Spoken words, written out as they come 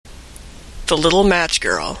The Little Match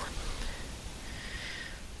Girl.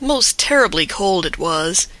 Most terribly cold it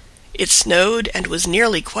was. It snowed and was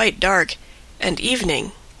nearly quite dark, and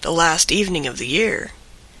evening, the last evening of the year.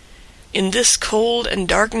 In this cold and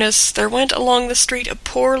darkness there went along the street a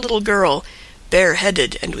poor little girl,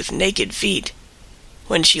 bareheaded and with naked feet.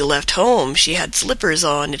 When she left home she had slippers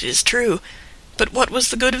on, it is true, but what was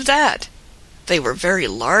the good of that? They were very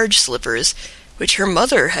large slippers, which her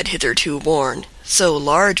mother had hitherto worn, so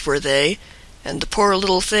large were they, and the poor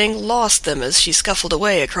little thing lost them as she scuffled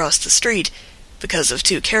away across the street, because of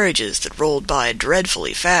 2 carriages that rolled by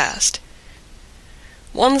dreadfully fast.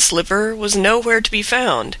 One slipper was nowhere to be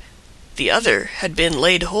found. The other had been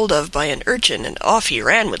laid hold of by an urchin, and off he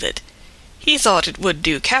ran with it. He thought it would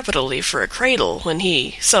do capitally for a cradle when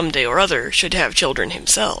he, some day or other, should have children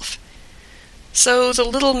himself. So the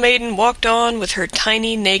little maiden walked on with her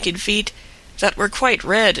tiny naked feet that were quite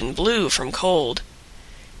red and blue from cold.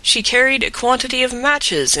 She carried a quantity of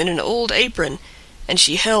matches in an old apron, and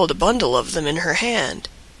she held a bundle of them in her hand.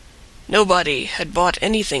 Nobody had bought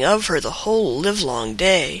anything of her the whole livelong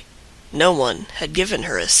day. No one had given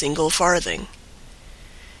her a single farthing.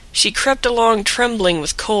 She crept along trembling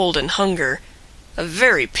with cold and hunger, a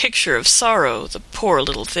very picture of sorrow, the poor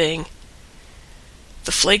little thing.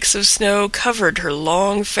 The flakes of snow covered her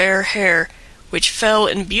long fair hair, which fell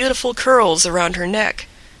in beautiful curls around her neck,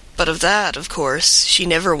 but of that, of course, she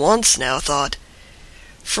never once now thought.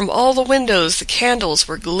 From all the windows the candles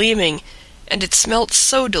were gleaming, and it smelt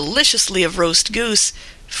so deliciously of roast goose,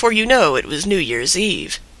 for you know it was New Year's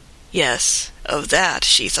Eve. Yes, of that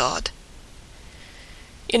she thought.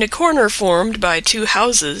 In a corner formed by 2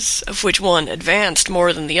 houses, of which one advanced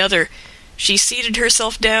more than the other, she seated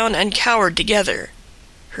herself down and cowered together.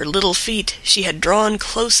 Her little feet she had drawn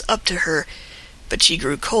close up to her, but she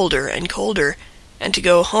grew colder and colder, and to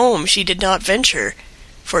go home she did not venture,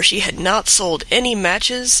 for she had not sold any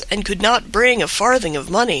matches and could not bring a farthing of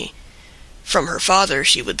money. From her father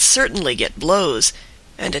she would certainly get blows,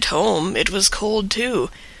 and at home it was cold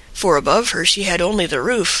too, for above her she had only the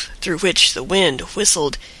roof, through which the wind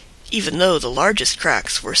whistled, even though the largest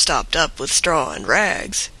cracks were stopped up with straw and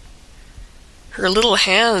rags. Her little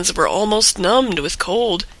hands were almost numbed with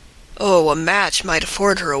cold. Oh, a match might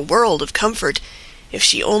afford her a world of comfort, if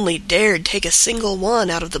she only dared take a single one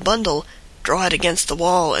out of the bundle, draw it against the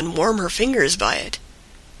wall, and warm her fingers by it.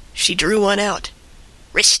 She drew one out.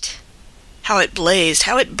 Risht! How it blazed,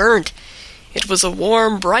 how it burnt! It was a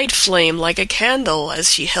warm, bright flame like a candle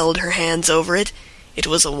as she held her hands over it. It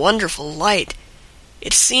was a wonderful light.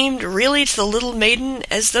 It seemed really to the little maiden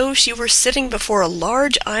as though she were sitting before a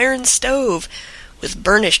large iron stove, with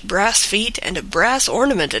burnished brass feet and a brass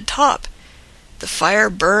ornament at top. The fire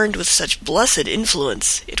burned with such blessed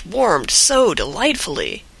influence, it warmed so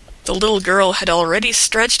delightfully. The little girl had already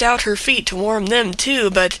stretched out her feet to warm them too,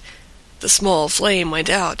 but the small flame went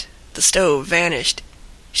out, the stove vanished.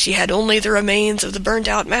 She had only the remains of the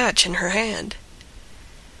burnt-out match in her hand.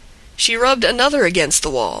 She rubbed another against the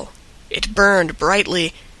wall. It burned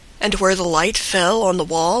brightly, and where the light fell on the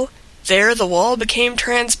wall, there the wall became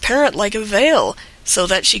transparent like a veil, so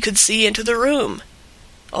that she could see into the room.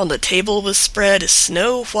 On the table was spread a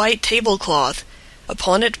snow-white tablecloth.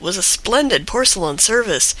 Upon it was a splendid porcelain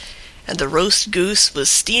service, and the roast goose was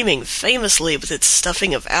steaming famously with its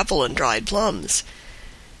stuffing of apple and dried plums.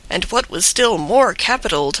 And what was still more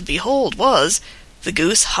capital to behold was, the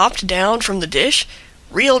goose hopped down from the dish,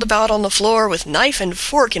 reeled about on the floor with knife and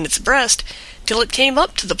fork in its breast, till it came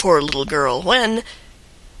up to the poor little girl, when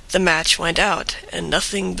the match went out, and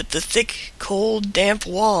nothing but the thick, cold, damp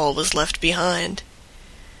wall was left behind.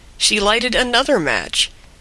 She lighted another match,